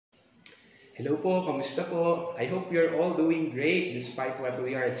Hello po, kamusta po? I hope you're all doing great despite what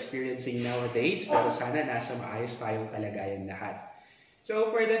we are experiencing nowadays, pero sana nasa maayos tayong kalagayan lahat.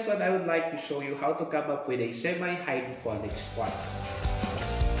 So for this one, I would like to show you how to come up with a semi-hydroponics pot.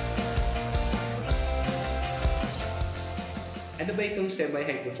 Ano ba itong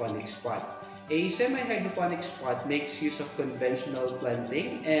semi-hydroponics pot? A semi-hydroponics pot makes use of conventional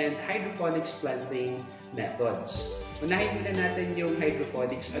planting and hydroponics planting methods. Unahin muna natin yung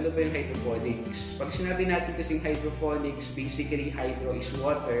hydroponics. Ano ba yung hydroponics? Pag sinabi natin kasing hydroponics, basically hydro is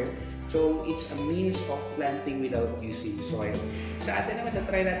water. So, it's a means of planting without using soil. Sa atin naman,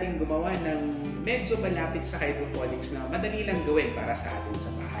 na-try natin gumawa ng medyo malapit sa hydroponics na madali lang gawin para sa atin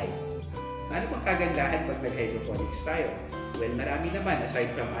sa bahay. Ano bang kagandahan pag nag-hydroponics tayo? Well, marami naman. Aside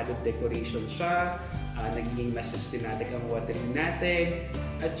from added decoration siya, nagiging mas systematic ang watering natin,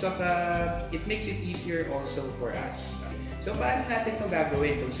 at saka it makes it easier also for us. So, paano natin ito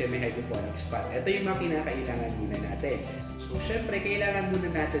gagawin, itong semi-hydroponics pot? Ito yung mga kinakailangan muna natin. So, syempre, kailangan muna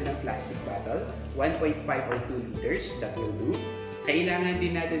natin ng plastic bottle, 1.5 or 2 liters, that will do. Kailangan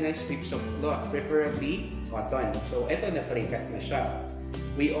din natin ng strips of cloth, preferably cotton. So, ito na-pre-cut na siya.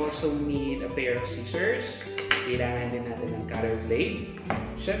 We also need a pair of scissors. Kailangan din natin ng cutter blade.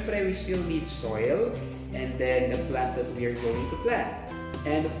 Siyempre, we still need soil. And then the plant that we are going to plant.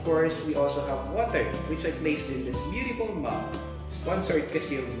 And of course, we also have water, which I placed in this beautiful mug. Sponsored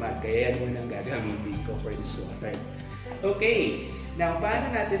kasi yung mug, kaya yan muna ang gagamitin ko for this water. Okay, now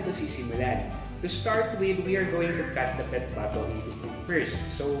paano natin ito sisimulan? To start with, we are going to cut the PET bottle into two first.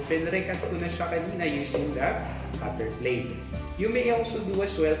 So, pinrecut ko na siya kanina using the cutter blade. You may also do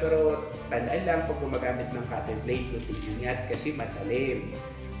as well, pero tandaan lang pag gumagamit ng cutter blade, ingat kasi matalim.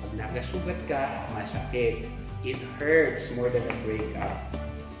 Pag nakasugat ka, masakit. It hurts more than a breakup.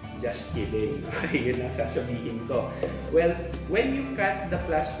 Just kidding. Yun ang sasabihin ko. Well, when you cut the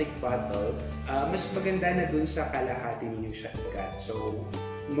plastic bottle, mas maganda na dun sa kalahati ninyo siya i-cut. So,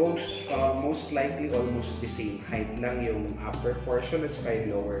 most likely almost the same height lang yung upper portion at saka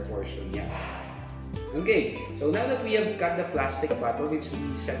yung lower portion niya. Okay, so now that we have cut the plastic bottle, let's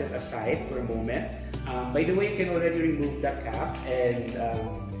set it aside for a moment. By the way, you can already remove the cap and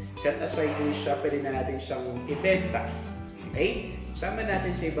set aside din siya. Pwede na natin siyang ibenta. Okay? Sama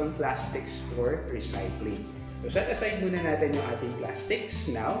natin sa ibang plastics for recycling. So set aside muna natin yung ating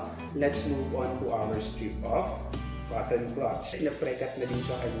plastics. Now, let's move on to our strip of cotton cloth. Na-pre-cut na din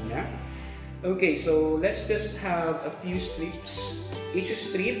siya kanina. Okay, so let's just have a few strips. Each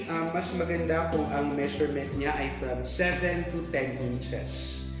strip, mas maganda kung ang measurement niya ay from 7 to 10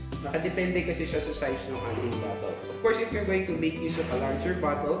 inches. Nakadepende kasi siya sa size ng ating bottle. Of course, if you're going to make use of a larger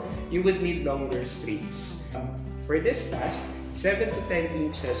bottle, you would need longer strips. For this task, 7 to 10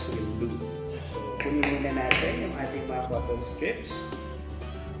 inches will do. So, kunin muna natin yung ating mga cotton strips.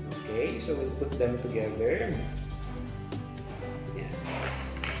 Okay, so we'll put them together. Yan.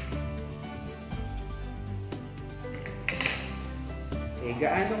 Okay,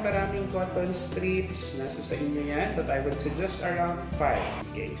 gaano karaming cotton strips? Nasa sa inyo yan, but I would suggest around 5.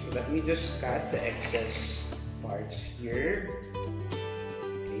 Okay, so let me just cut the excess parts here.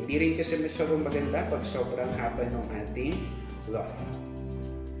 Okay, hindi rin kasi masyadong maganda pag sobrang haba ng ating cloth.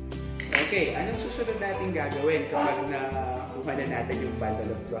 Okay, anong susunod natin gagawin kapag nakuha na natin yung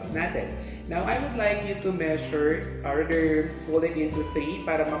bundle of cloth natin? Now, I would like you to measure, or rather, pull it into 3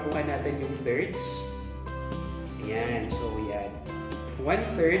 para makuha natin yung thirds. Ayan, so yan.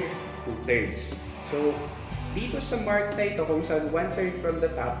 1/3, 2/3. So, dito sa mark na ito, kung saan 1/3 from the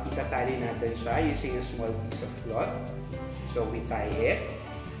top, itatali natin siya using a small piece of cloth. So, we tie it.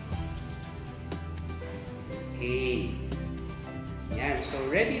 Okay. Yan. So,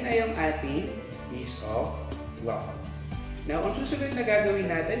 ready na yung ating piece of cloth. Now, ang susunod na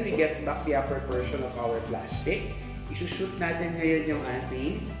gagawin natin, we get back the upper portion of our plastic. Isushoot natin ngayon yung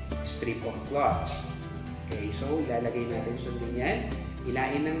ating strip of cloth. Okay, so ilalagay natin siya ganyan.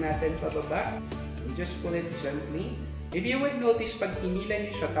 Hilain lang natin pababa. Just pull it gently. If you would notice, pag hinila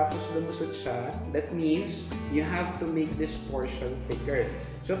niyo siya tapos lumusot siya, that means you have to make this portion thicker.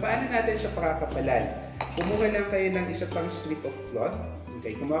 So, paano natin siya pakakapalan? Kumuha lang kayo ng isa pang strip of cloth.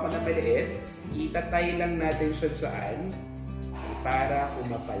 Okay, kumuha ko ng maliit. Itatay lang natin siya saan para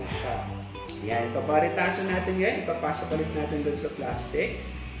kumapal siya. Yan, paparitaso natin yan. Ipapasok ulit natin doon sa plastic.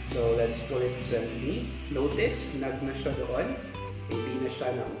 So, let's pull it gently. Notice, snug na siya doon. Hindi na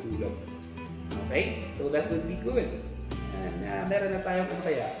siya nautulog. Okay? So, that would be good. And meron na tayong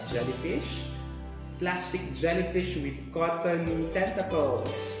kaya jellyfish. Plastic jellyfish with cotton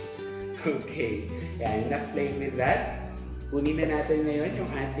tentacles. Okay. Yan, enough playing with that. Kunin na natin ngayon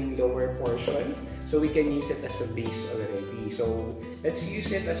yung ating lower portion. So we can use it as a base already. So let's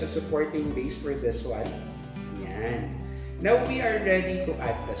use it as a supporting base for this one. Yan. Now we are ready to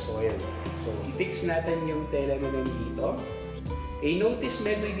add the soil. So i-fix natin yung tela na nandito. Notice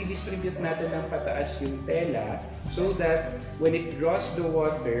medyo i-distribute natin ng pataas yung tela so that when it draws the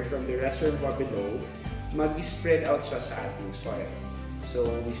water from the reservoir below, mag-spread out siya sa ating soil. So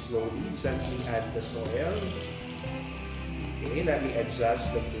we slowly, gently add the soil. Okay, let me adjust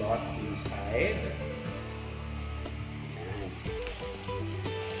the cloth inside.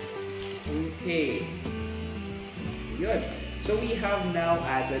 Okay. Good. So we have now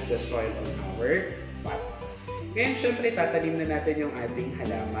added the soil on our pot. Ngayon, syempre, tatanim na natin yung ating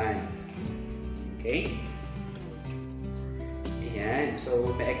halaman. Okay? Ayan.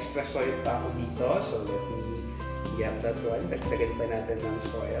 So, may extra soil pa ako dito. So, let me get that one. Dagdagan pa natin ng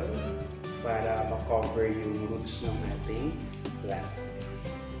soil para ma-cover yung roots ng ating plant.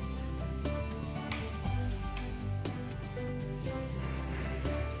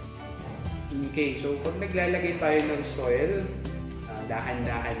 Okay, so pag naglalagay tayo ng soil,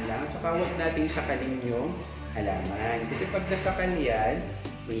 dahan-dahan lang. Saka huwag natin sakalin yung halaman. Kasi pag nasakal yan,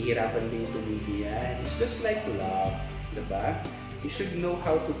 mahihirapan din tumigil yan. It's just like love, diba? You should know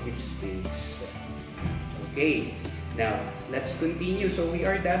how to give space. Okay. Now, let's continue. So, we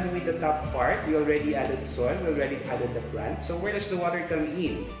are done with the top part. We already added soil. We already added the plant. So, where does the water come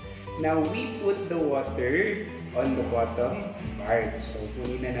in? Now, we put the water on the bottom part. So,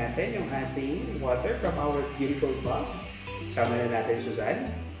 kunin na natin yung ating water from our beautiful pot. Sama na natin,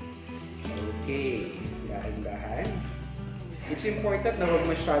 Susan. Okay. Dahan-dahan. It's important na huwag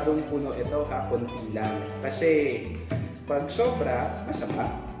masyadong puno ito, ha? Kunti lang. Kasi, pag sobra,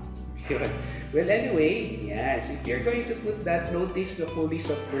 masama. Well, anyway, yes, if you're going to put that, notice na fully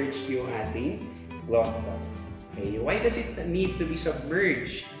submerged yung ating cloth. Okay, why does it need to be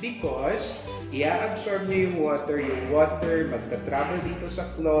submerged? Because, i-absorb nyo yung water magta-travel dito sa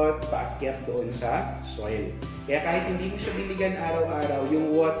cloth, paakyat doon sa soil. Kaya kahit hindi mo siya diligan araw-araw,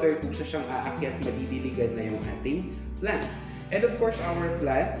 yung water, kung siyang aakyat, madidiligan na yung ating plant. And of course, our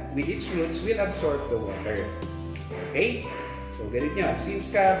plant, with its roots, will absorb the water. Okay? So, ganun nyo.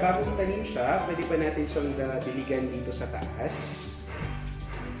 Since bagong tanim siya, pwede pa natin siyang diligan dito sa taas.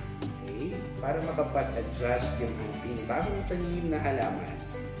 Okay. Para makapag-adjust yung ating bagong tanim na halaman.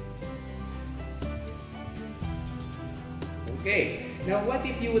 Okay. Now, what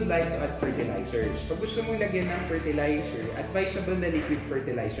if you would like to add fertilizers? Pag gusto mong lagyan ng fertilizer, advisable na liquid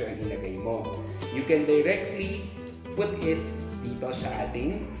fertilizer ang ilagay mo. You can directly put it dito sa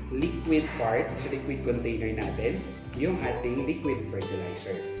ating liquid part, sa liquid container natin, yung ating liquid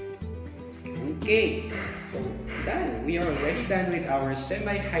fertilizer. Okay, so done. We are already done with our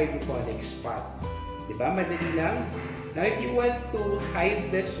semi-hydroponics pot. Diba? Madali lang. Now, if you want to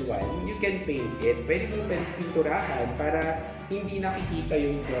hide this one, you can paint it. Pwede mo pinturahan para hindi nakikita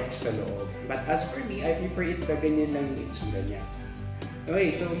yung cloth sa loob. But as for me, I prefer it na ganyan lang yung itsura niya.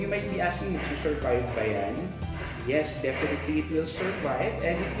 Okay, so you might be asking, survive ba yan? Yes, definitely it will survive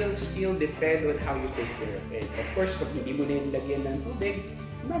and it will still depend on how you take care of it. Of course, pag hindi mo na yung lagyan ng tubig,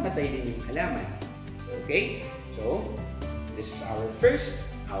 mamatay din yung halaman. Okay? So, this is our first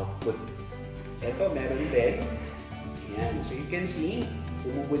output. Ito, meron din. Ayan. So, you can see,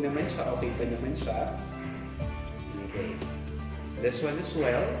 umubo naman siya, okay pa naman siya. Okay. This one as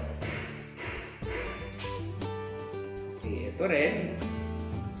well. Okay, ito rin.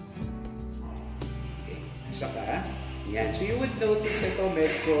 Saka, yan. So you would notice ito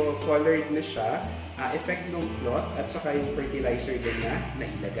medyo colored na siya, effect ng cloth at saka yung fertilizer din na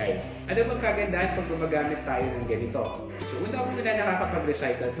nailagay. Ano bang kagandahan pag gumagamit tayo ng ganito? So una-una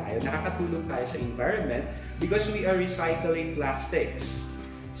nakakapag-recycle tayo, nakakatulong tayo sa environment because we are recycling plastics.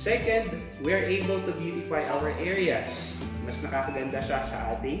 Second, we are able to beautify our areas. Mas nakakaganda siya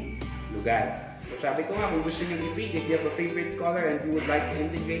sa ating lugar. So sabi ko nga, kung gusto nyo i-paint, if you have a favorite color and you would like to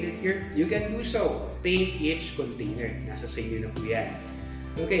integrate it here, you can do so. Paint each container. Nasa sa inyo na po yan.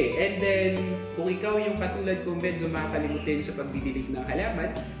 Okay, and then, kung ikaw yung katulad kung medyo makakalimutin sa pagdidilig ng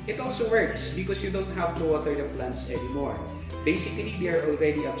halaman, it also works because you don't have to water the plants anymore. Basically, they are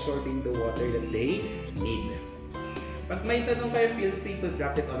already absorbing the water that they need. Pag may tanong kayo, feel free to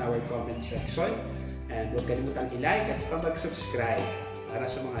drop it on our comment section. And huwag kalimutang i-like at mag-subscribe para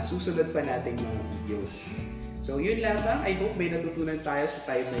sa mga susunod pa nating mga videos. So yun lang. I hope may natutunan tayo sa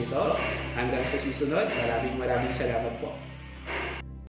time na ito. Hanggang sa susunod, maraming salamat po.